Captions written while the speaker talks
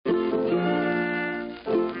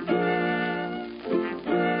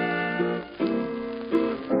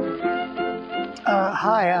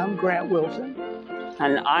Hi, I'm Grant Wilson.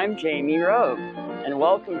 And I'm Jamie Rowe, and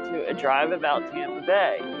welcome to A Drive About Tampa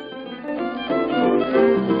Bay.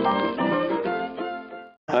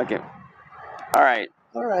 Okay. All right.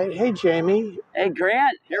 All right. Hey, Jamie. Hey,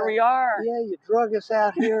 Grant. Here we are. Yeah, you drug us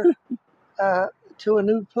out here to a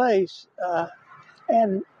new place,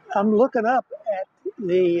 and I'm looking up at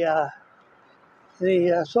the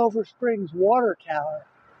Sulphur Springs Water Tower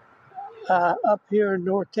up here in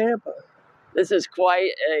North Tampa. This is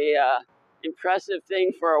quite a impressive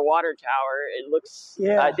thing for a water tower. It looks,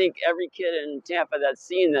 Yeah. I think every kid in Tampa that's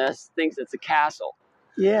seen this thinks it's a castle.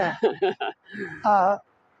 Yeah.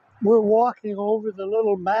 We're walking over the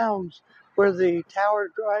little mounds where the Tower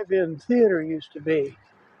Drive-In Theater used to be,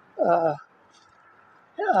 that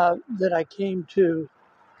I came to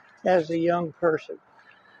as a young person.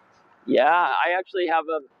 Yeah, I actually have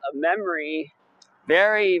a memory,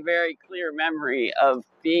 very, very clear memory of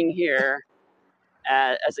being here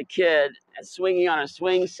as a kid and swinging on a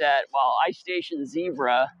swing set while Ice Station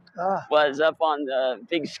Zebra was up on the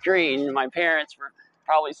big screen. My parents were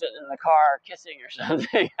probably sitting in the car kissing or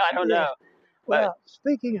something. I don't know. Well,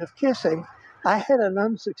 speaking of kissing, I had an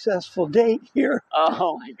unsuccessful date here.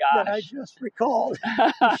 Oh my gosh! That I just recalled.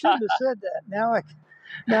 You shouldn't have said that. Now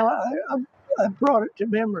I brought it to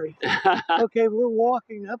memory. Okay, we're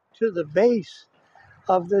walking up to the base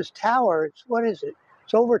of this tower. What is it?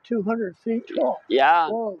 It's over 200 feet tall. Yeah.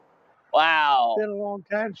 Whoa. Wow. It's been a long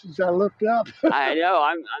time since I looked up. I know.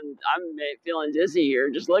 I'm feeling dizzy here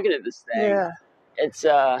just looking at this thing. Yeah. It's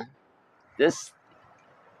this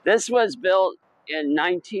was built in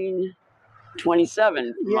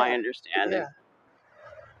 1927, from my understanding. Yeah.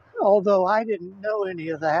 Although I didn't know any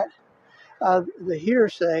of that, the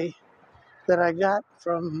hearsay that I got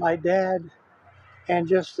from my dad and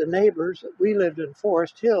just the neighbors, we lived in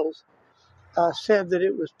Forest Hills, said that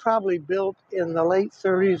it was probably built in the late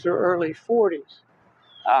 30s or early 40s.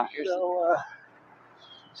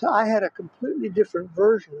 So I had a completely different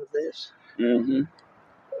version of this. Mm-hmm.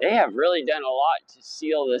 They have really done a lot to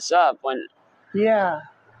seal this up.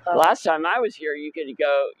 Last time I was here, you could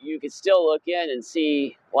still look in and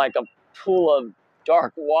see like a pool of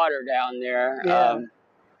dark water down there. Yeah.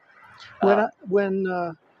 When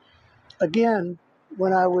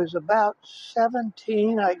I was about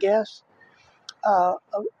 17, I guess, a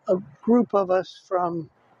group of us from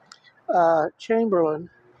Chamberlain,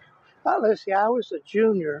 let's see, I was a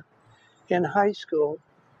junior in high school,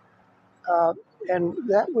 and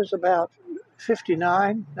that was about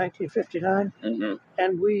 1959, mm-hmm.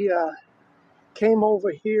 And we came over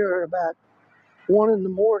here about 1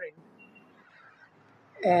 a.m,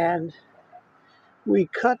 and we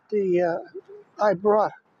cut I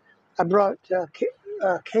brought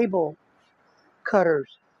cable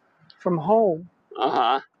cutters from home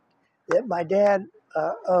that my dad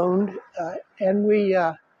owned, and we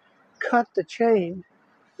cut the chain,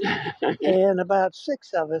 and about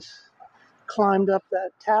 6 of us climbed up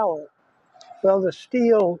that tower. Well, the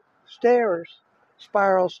steel spiral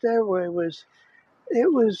stairway was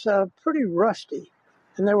pretty rusty,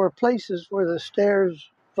 and there were places where the stairs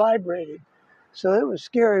vibrated, so it was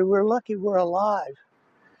scary. We're lucky we're alive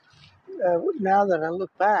now that I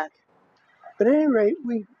look back. But at any rate,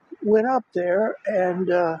 we went up there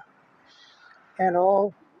and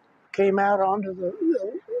all came out onto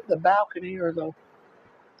the balcony or the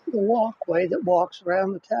walkway that walks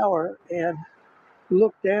around the tower, and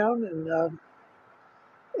looked down,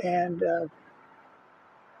 and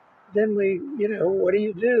then we, what do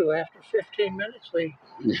you do? After 15 minutes, we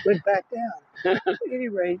went back down. At any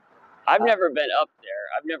rate, I've never been up there.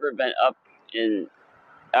 I've never been up in.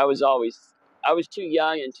 I was too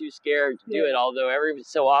young and too scared to do it. Although every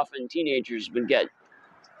so often teenagers would get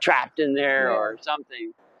trapped in there or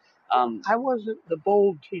something. I wasn't the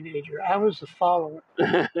bold teenager. I was the follower,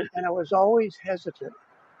 and I was always hesitant.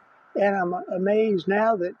 And I'm amazed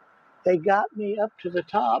now that they got me up to the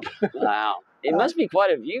top. Wow. It must be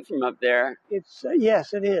quite a view from up there.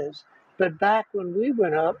 Yes, it is. But back when we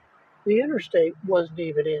went up, the interstate wasn't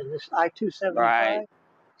even in, this I-275. Right.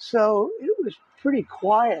 So it was pretty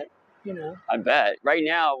quiet, I bet. Right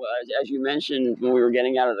now, as you mentioned when we were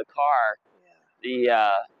getting out of the car,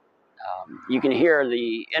 you can hear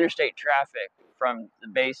the interstate traffic from the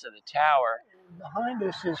base of the tower. And behind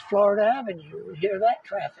us is Florida Avenue. You hear that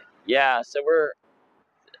traffic. Yeah, so we're,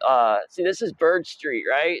 see, this is Bird Street,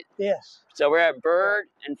 right? Yes. So we're at Bird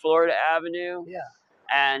and Florida Avenue. Yeah.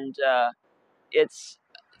 And I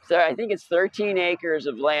think it's 13 acres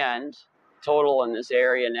of land total in this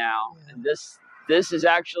area now. Yeah. And this is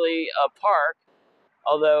actually a park,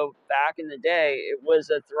 although back in the day, it was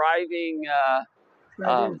a thriving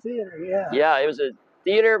drive-in theater, yeah. Yeah, it was a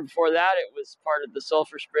theater. Before that, it was part of the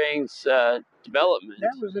Sulphur Springs development.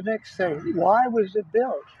 That was the next thing. Why was it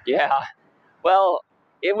built? Yeah. Well,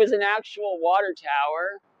 it was an actual water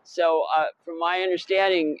tower. So from my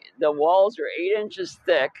understanding, the walls are 8 inches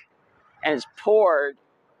thick and it's poured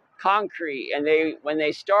concrete. And when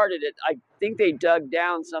they started it, I think they dug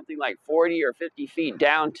down something like 40 or 50 feet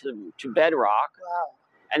down to bedrock. Wow.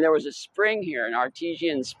 And there was a spring here, an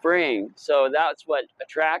artesian spring. So that's what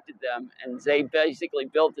attracted them. And they basically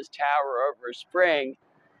built this tower over a spring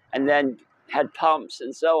and then had pumps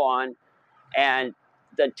and so on. And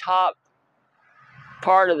the top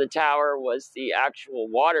part of the tower was the actual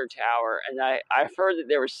water tower. And I've heard that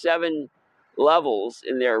there were 7 levels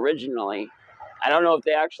in there originally. I don't know if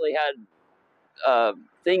they actually had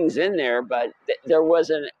things in there, but there was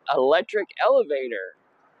an electric elevator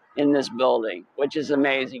in this building, which is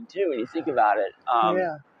amazing too when you think about it.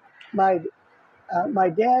 Yeah, my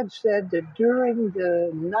dad said that during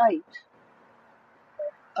the night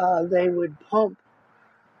they would pump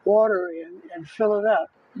water in and fill it up,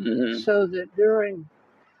 so that during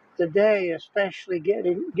the day, especially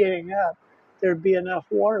getting up, there'd be enough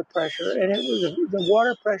water pressure, and it was the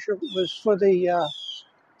water pressure was for the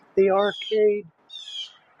arcade,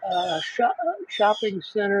 shopping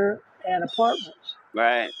center and apartments.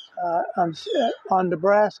 Right. On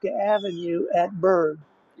Nebraska Avenue at Bird.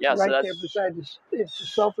 Yeah, right there beside it's the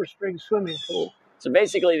Sulphur Springs swimming pool. So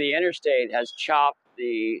basically, the Interstate has chopped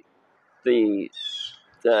the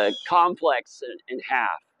complex in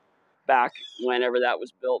half. Back whenever that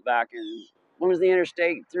was built, back in, when was the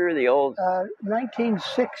Interstate through? The old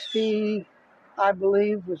 1960, I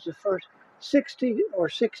believe, was the first. 60 or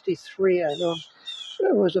 63, I don't.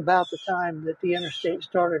 It was about the time that the Interstate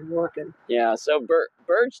started working. Yeah, so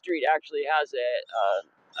Bird Street actually has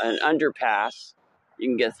an underpass.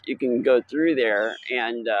 You can go through there,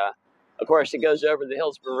 and of course it goes over the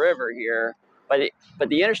Hillsborough River here. But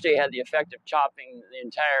the Interstate had the effect of chopping the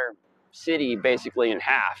entire city basically in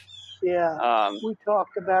half. Yeah, we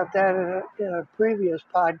talked about that in a previous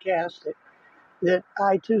podcast. That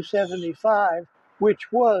I-275,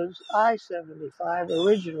 which was I-75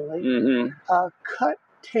 originally, cut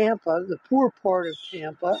Tampa, the poor part of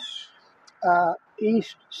Tampa,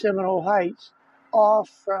 East Seminole Heights, off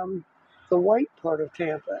from the white part of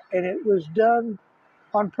Tampa. And it was done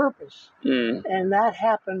on purpose. And that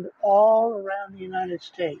happened all around the United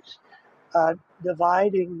States,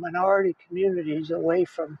 dividing minority communities away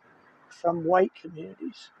from white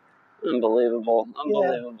communities. Unbelievable.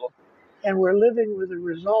 Yeah. And we're living with the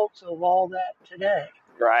results of all that today.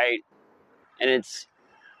 Right. And it's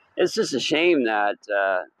just a shame that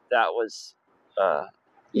that was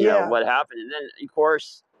you know what happened. And then of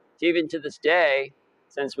course, even to this day,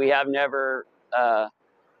 since we have never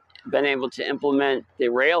been able to implement the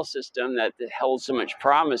rail system that held so much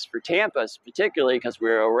promise for Tampa, particularly because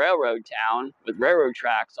we're a railroad town with railroad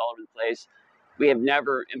tracks all over the place, we have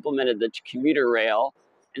never implemented the commuter rail.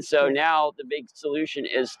 And so now the big solution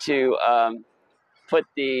is to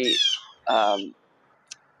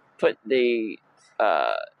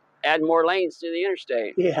add more lanes to the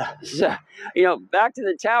interstate. Yeah. So, back to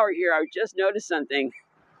the tower here, I just noticed something.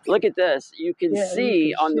 Look at this. You can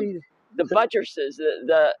see on the buttresses,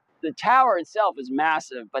 the tower itself is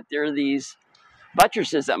massive, but there are these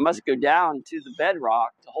buttresses that must go down to the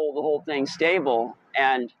bedrock to hold the whole thing stable.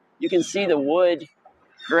 And you can see the wood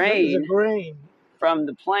grain from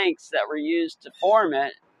the planks that were used to form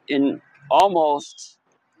it in almost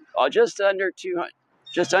just under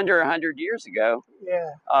 100 years ago.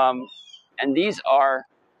 Yeah. And these are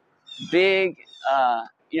big,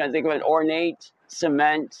 think of an ornate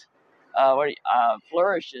cement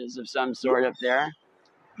flourishes of some sort up there.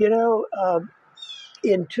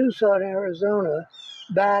 In Tucson, Arizona,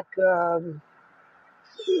 back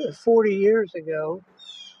 40 years ago,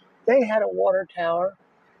 they had a water tower,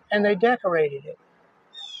 and they decorated it,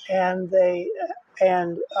 and they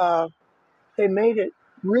made it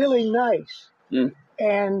really nice.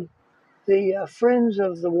 And the Friends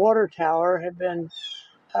of the Water Tower have been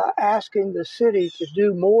asking the city to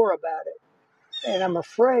do more about it, and I'm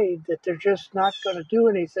afraid that they're just not going to do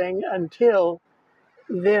anything until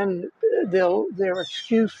then. Their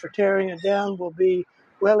excuse for tearing it down will be,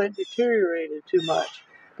 well, it deteriorated too much.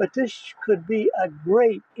 But this could be a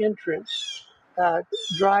great entrance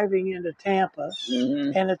driving into Tampa,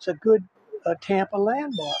 and it's a good Tampa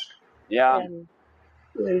landmark. Yeah. And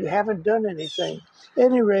they haven't done anything. At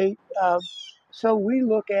any rate, so we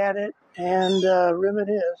look at it and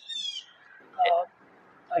reminisce.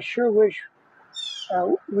 I sure wish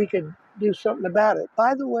we could do something about it.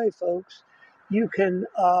 By the way, folks, you can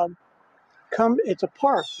It's a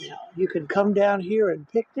park now. You can come down here and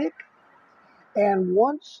picnic, and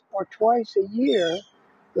once or twice a year,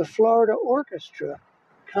 the Florida Orchestra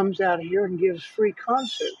comes out here and gives free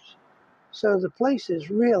concerts. So the place is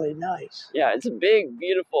really nice. Yeah, it's a big,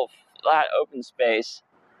 beautiful, flat, open space.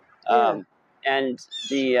 And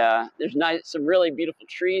there's some really beautiful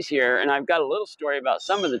trees here. And I've got a little story about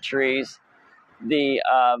some of the trees. There's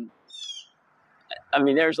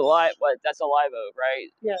that's a live oak, right?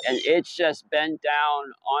 Yeah. And it's just bent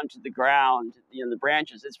down onto the ground, the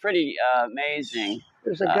branches. It's pretty amazing.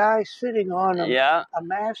 There's a guy sitting on a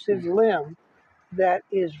massive limb that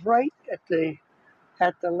is right at the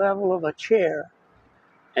level of a chair.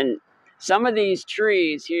 And some of these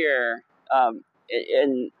trees here,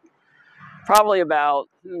 in probably about,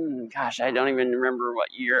 I don't even remember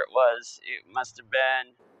what year it was. It must have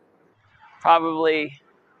been probably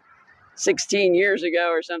 16 years ago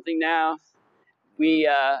or something now. We,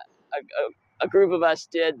 a group of us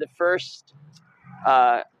did the first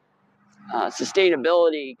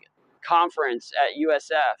sustainability conference at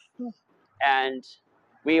USF. And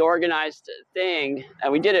we organized a thing,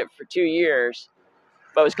 and we did it for 2 years,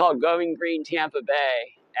 but it was called Going Green Tampa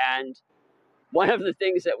Bay. And one of the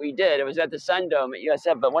things that we did, it was at the Sun Dome at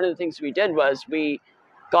USF, but one of the things we did was we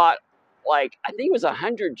got I think it was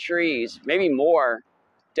 100 trees, maybe more,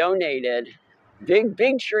 donated.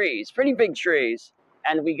 Big trees, pretty big trees.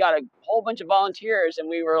 And we got a whole bunch of volunteers, and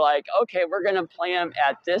we were like, okay, we're going to plant them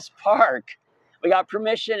at this park. We got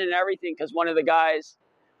permission and everything, because one of the guys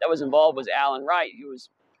that was involved was Alan Wright, who was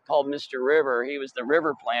called Mr. River. He was the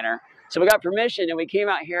river planner. So we got permission, and we came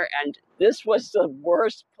out here, and this was the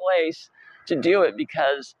worst place to do it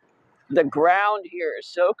because the ground here is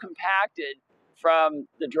so compacted from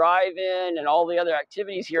the drive-in and all the other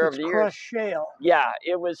activities here over the years. Crushed shale. Yeah,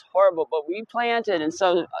 it was horrible, but we planted, and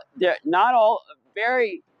so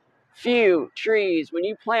very few trees. When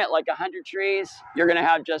you plant 100 trees, you're going to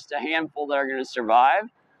have just a handful that are going to survive.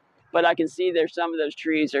 But I can see there's some of those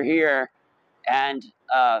trees are here, and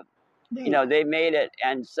they made it,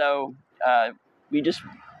 and so it's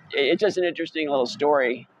just an interesting little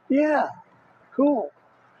story. Yeah, cool.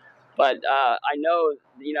 But I know,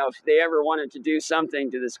 if they ever wanted to do something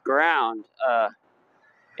to this ground,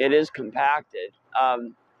 it is compacted.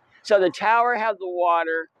 So the tower had the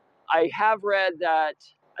water. I have read that,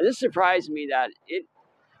 this surprised me that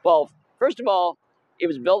first of all, it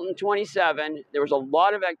was built in 1927. There was a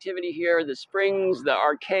lot of activity here, the springs, the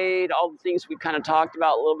arcade, all the things we kind of talked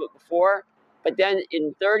about a little bit before. But then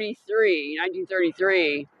in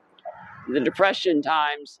 1933, the Depression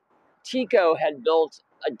times, TECO had built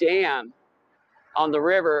a dam on the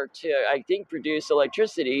river to, I think, produce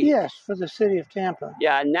electricity. Yes, for the city of Tampa.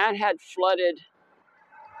 Yeah, and that had flooded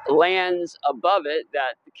lands above it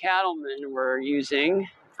that the cattlemen were using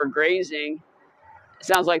for grazing. It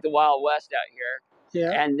sounds like the Wild West out here.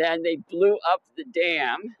 Yeah. And then they blew up the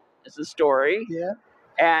dam, is the story. Yeah.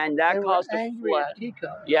 And that caused a flood.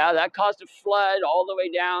 Yeah, that caused a flood all the way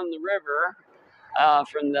down the river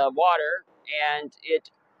from the water, and it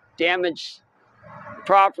damaged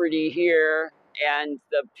property here. And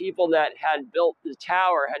the people that had built the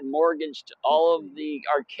tower had mortgaged all of the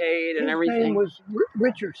arcade and everything. His name was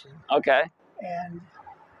Richardson. Okay. And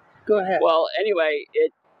go ahead. Well, anyway,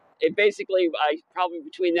 it basically, probably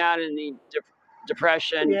between that and the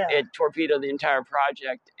Depression, it torpedoed the entire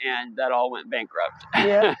project, and that all went bankrupt.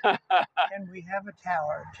 Yeah. And we have a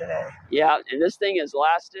tower today. Yeah, and this thing has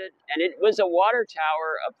lasted, and it was a water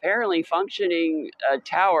tower, apparently functioning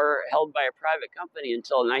tower held by a private company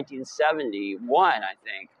until 1971, I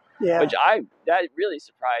think. Yeah. That really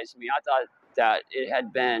surprised me. I thought that it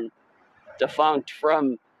had been defunct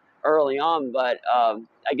from early on, but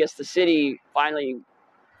I guess the city finally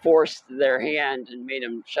forced their hand and made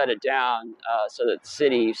them shut it down so that the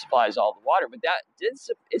city supplies all the water. But it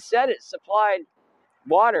said it supplied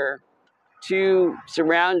water to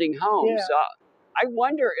surrounding homes. Yeah. So I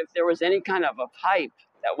wonder if there was any kind of a pipe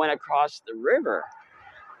that went across the river.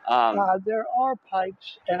 There are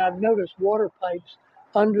pipes, and I've noticed water pipes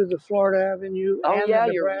under the Florida Avenue and the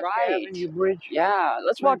Nebraska Avenue Bridge. Yeah,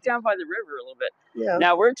 let's walk down by the river a little bit. Yeah.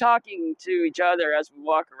 Now, we're talking to each other as we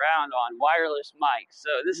walk around on wireless mics.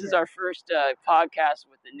 So this is our first podcast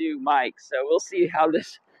with the new mic. So we'll see how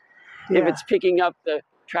if it's picking up the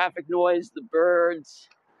traffic noise, the birds.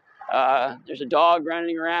 There's a dog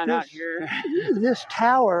running around out here. This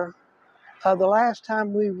tower, the last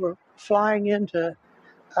time we were flying into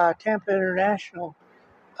Tampa International,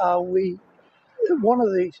 one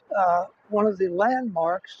of the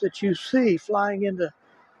landmarks that you see flying into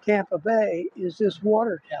Tampa Bay is this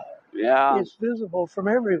water tower. Yeah. It's visible from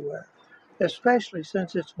everywhere. especially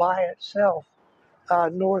since it's by itself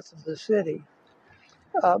north of the city.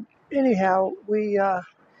 Anyhow,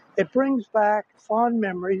 it brings back fond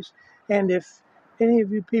memories, and if any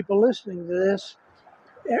of you people listening to this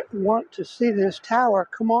want to see this tower,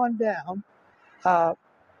 come on down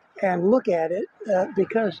and look at it,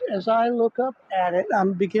 because as I look up at it,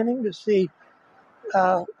 I'm beginning to see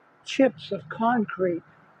chips of concrete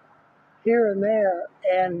here and there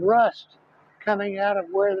and rust coming out of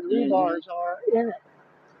where the rebars are in it.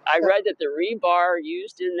 I read that the rebar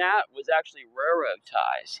used in that was actually railroad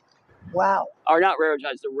ties. Wow. Or not railroad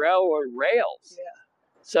ties, the railroad rails. Yeah.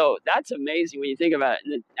 So that's amazing when you think about it.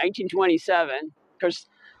 In 1927, because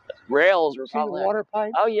rails were probably... See the water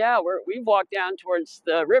pipe? Oh, yeah. We've walked down towards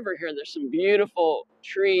the river here. There's some beautiful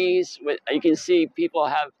trees. You can see people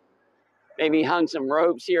have maybe hung some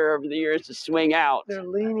ropes here over the years to swing out. They're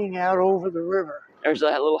leaning out over the river. There's a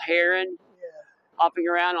little heron hopping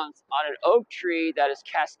around on an oak tree that is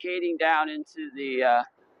cascading down into the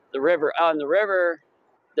river. On the river,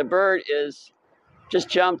 the bird is just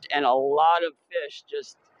jumped, and a lot of fish,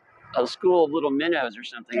 just a school of little minnows or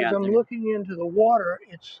something. As I'm looking into the water,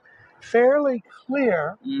 it's fairly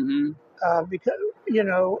clear because, you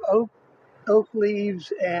know, oak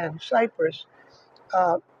leaves and cypress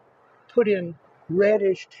put in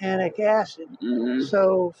reddish tannic acid.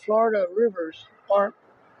 So Florida rivers aren't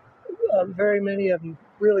very many of them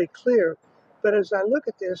really clear. But as I look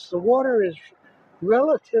at this, the water is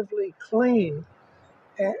relatively clean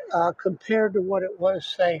compared to what it was,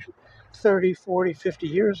 say, 30, 40, 50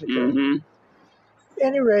 years ago. At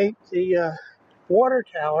any rate, the water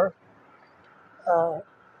tower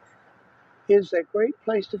is a great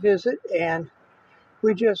place to visit, and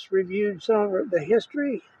we just reviewed some of the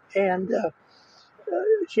history. And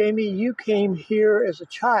Jamie, you came here as a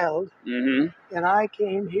child, and I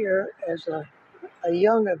came here as a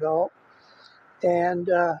young adult. And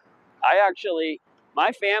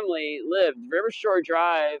my family lived River Shore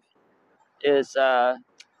Drive. Is there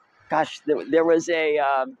was a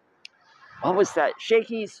what was that?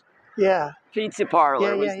 Shakey's Pizza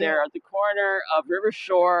Parlor was there at the corner of River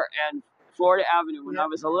Shore and Florida Avenue. When I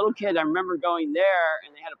was a little kid, I remember going there,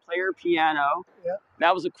 and they had a player piano.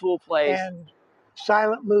 That was a cool place. And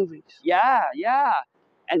silent movies. Yeah.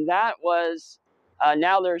 And that was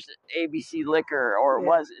now there's ABC Liquor, or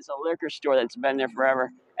it's a liquor store that's been there forever.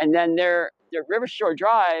 And then their River Shore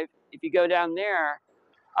Drive, if you go down there,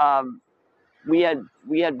 we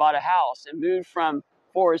had bought a house and moved from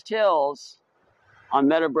Forest Hills on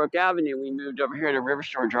Meadowbrook Avenue. We moved over here to River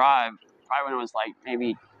Shore Drive, probably when I was like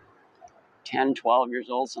maybe 10, 12 years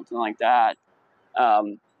old, something like that.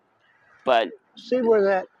 But see where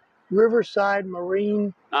that Riverside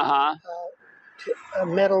Marine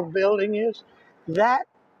metal building is? That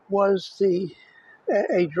was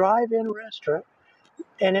a drive-in restaurant,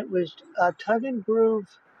 and it was Tug and Groove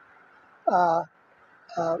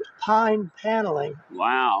pine paneling.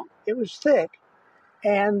 Wow. It was thick,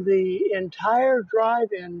 and the entire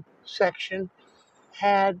drive-in section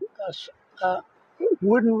had a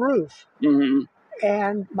wooden roof.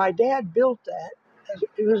 And my dad built that.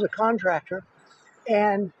 He was a contractor,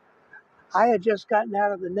 and I had just gotten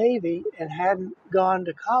out of the Navy and hadn't gone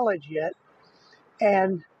to college yet,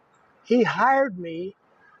 and he hired me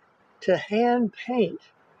to hand paint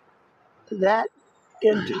that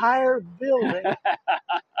entire building.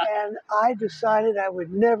 And I decided I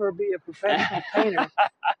would never be a professional painter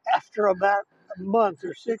after about a month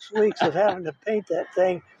or 6 weeks of having to paint that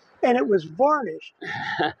thing. And it was varnished.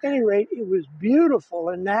 At any rate, it was beautiful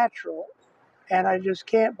and natural. And I just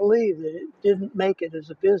can't believe that it didn't make it as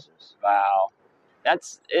a business. Wow.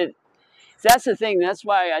 That's it. That's the thing. That's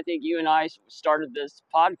why I think you and I started this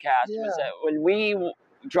podcast. Was that when we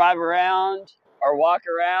drive around or walk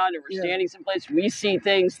around and we're standing someplace, we see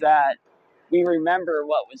things that we remember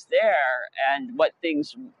what was there and what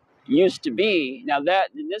things used to be. Now that,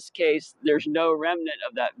 in this case, there's no remnant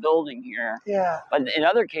of that building here. But in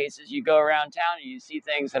other cases, you go around town and you see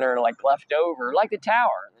things that are like left over, like the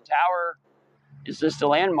tower. The tower is just a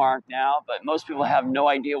landmark now, but most people have no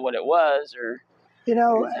idea what it was. Or, you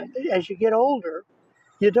know, as you get older,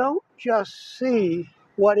 you don't just see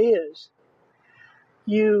what is.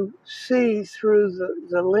 You see through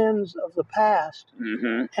the lens of the past.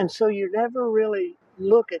 And so you never really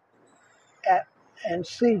look at and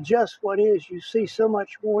see just what is. You see so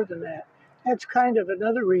much more than that. That's kind of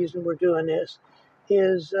another reason we're doing this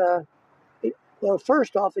is, well,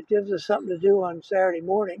 first off, it gives us something to do on Saturday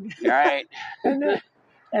morning. Right.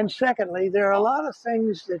 And secondly, there are a lot of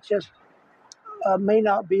things that just may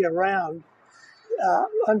not be around.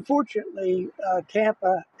 Unfortunately,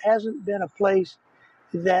 Tampa hasn't been a place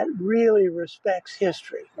that really respects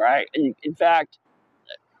history. Right. And in fact,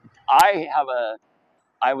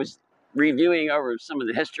 I was reviewing over some of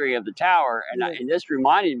the history of the tower, and, and this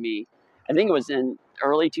reminded me, I think it was in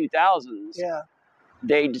early 2000s. Yeah.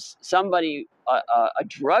 A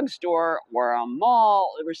drugstore or a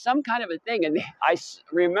mall, there was some kind of a thing. And I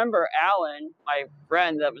remember Alan, my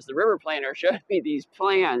friend that was the river planner, showed me these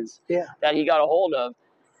plans that he got a hold of.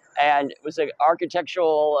 And it was an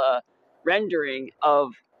architectural rendering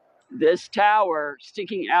of this tower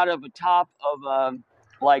sticking out of the top of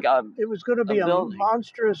it was going to be a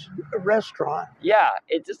monstrous restaurant. Yeah,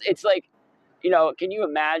 it's like, you know, can you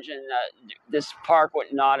imagine that this park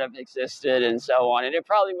would not have existed and so on, and it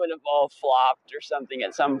probably would have all flopped or something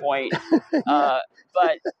at some point.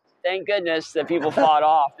 But thank goodness that people fought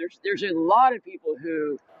off. There's a lot of people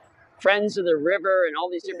who, Friends of the River and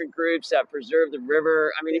all these different groups that preserve the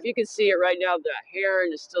river. I mean, if you can see it right now, the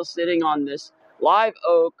heron is still sitting on this live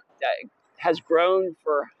oak that has grown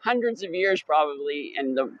for hundreds of years probably,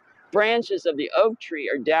 and the branches of the oak tree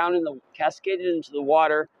are down in the cascaded into the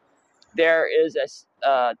water. There is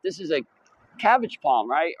this is a cabbage palm,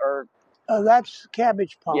 right? Or that's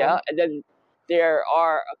cabbage palm. Yeah, and then there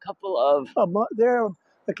are a couple of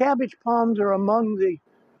the cabbage palms are among the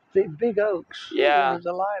big oaks. Yeah,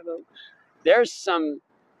 the live oaks. There's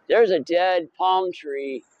a dead palm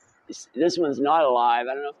tree. This one's not alive.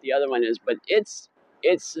 I don't know if the other one is, but it's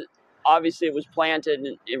obviously it was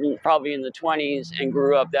planted probably in the 20s and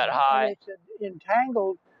grew up that high. And it's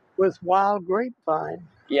entangled with wild grapevine.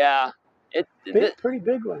 Yeah, pretty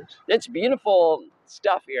big ones. It's beautiful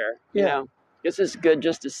stuff here. You know, this is good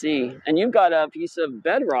just to see. And you've got a piece of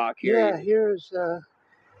bedrock here. Yeah, here's.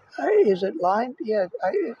 Is it lined? Yeah,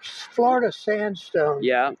 it's Florida sandstone.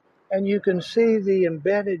 Yeah. And you can see the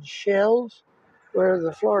embedded shells where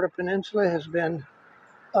the Florida Peninsula has been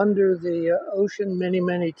under the ocean many,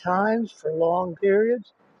 many times for long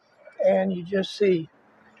periods. And you just see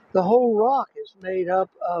the whole rock is made up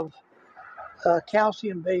of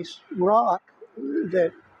calcium-based rock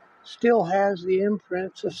that still has the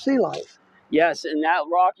imprints of sea life. Yes, and that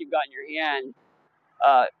rock you've got in your hand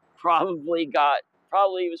probably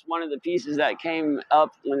was one of the pieces that came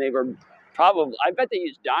up when they were I bet they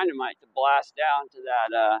used dynamite to blast down to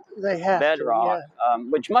that bedrock,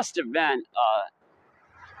 which must have been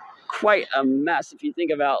quite a mess if you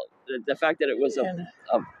think about the fact that it was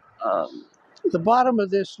the bottom of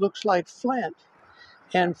this looks like flint.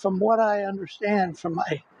 And from what I understand from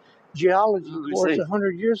my geology course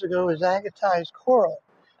 100 years ago, is agatized coral.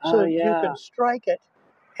 So you can strike it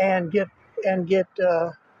and get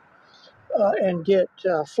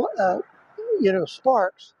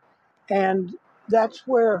sparks, and that's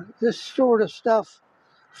where this sort of stuff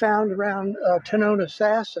found around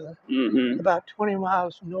Tanona-Sassa, about 20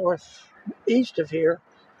 miles northeast of here.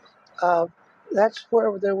 That's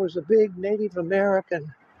where there was a big Native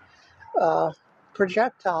American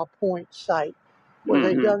projectile point site where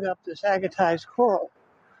they dug up this agatized coral.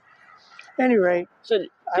 Anyway, so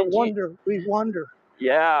we wonder.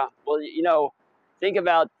 Yeah, well, you know, think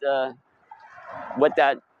about what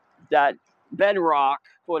that bedrock,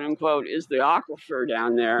 quote unquote, is the aquifer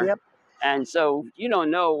down there. Yep. And so you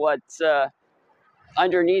don't know what's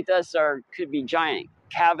underneath us could be giant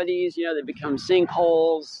cavities. You know, they become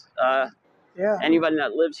sinkholes. Anybody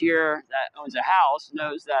that lives here that owns a house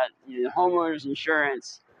knows that homeowners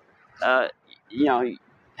insurance.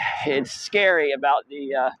 It's scary about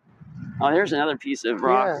the. There's another piece of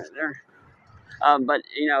rock there. But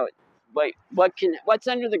what's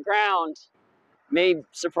under the ground may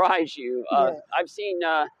surprise you. I've seen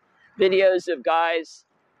videos of guys,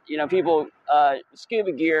 people,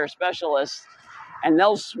 scuba gear specialists, and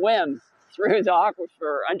they'll swim through the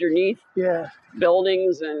aquifer underneath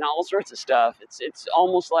buildings and all sorts of stuff. It's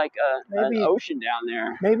almost like an ocean down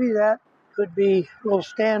there. Maybe that could be. We'll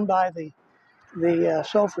stand by the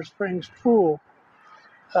Sulphur Springs pool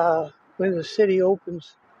when the city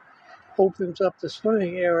opens up the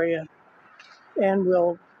swimming area, and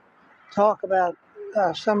we'll talk about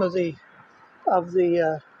some of the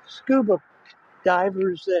scuba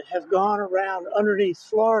divers that have gone around underneath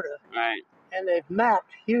Florida, right? And they've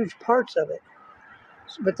mapped huge parts of it.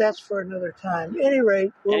 But that's for another time. At any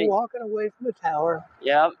rate, we're walking away from the tower.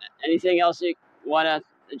 Yeah. Anything else that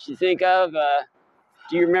you think of?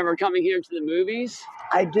 Do you remember coming here to the movies?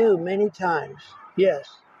 I do, many times. Yes.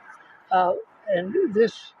 And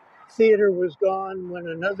this theater was gone when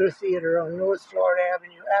another theater on North Florida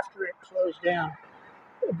Avenue, after it closed down.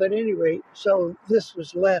 But anyway, so this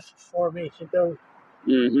was left for me to go.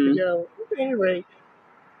 At any rate,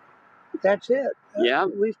 think that's it. Yeah.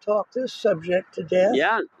 We've talked this subject to death.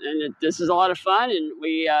 Yeah, and this is a lot of fun. And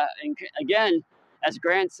we, again, as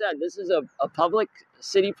Grant said, this is a public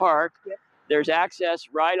city park. Yep. There's access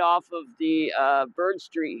right off of the Bird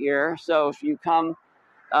Street here. So if you come,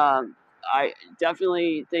 I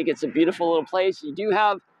definitely think it's a beautiful little place. You do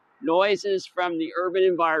have noises from the urban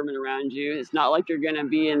environment around you. It's not like you're going to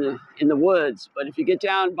be in the woods. But if you get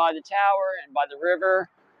down by the tower and by the river,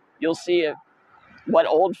 you'll see what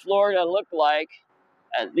old Florida looked like,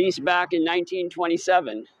 at least back in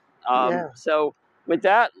 1927. So with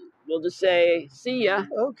that, we'll just say, see ya.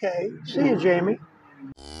 Okay. See you, Jamie.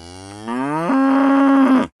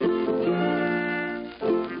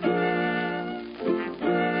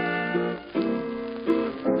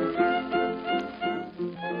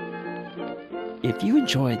 If you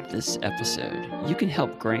enjoyed this episode, you can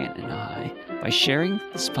help Grant and I by sharing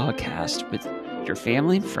this podcast with your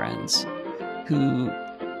family and friends who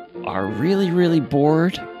are really, really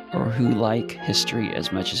bored or who like history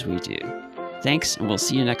as much as we do. Thanks, and we'll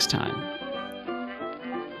see you next time.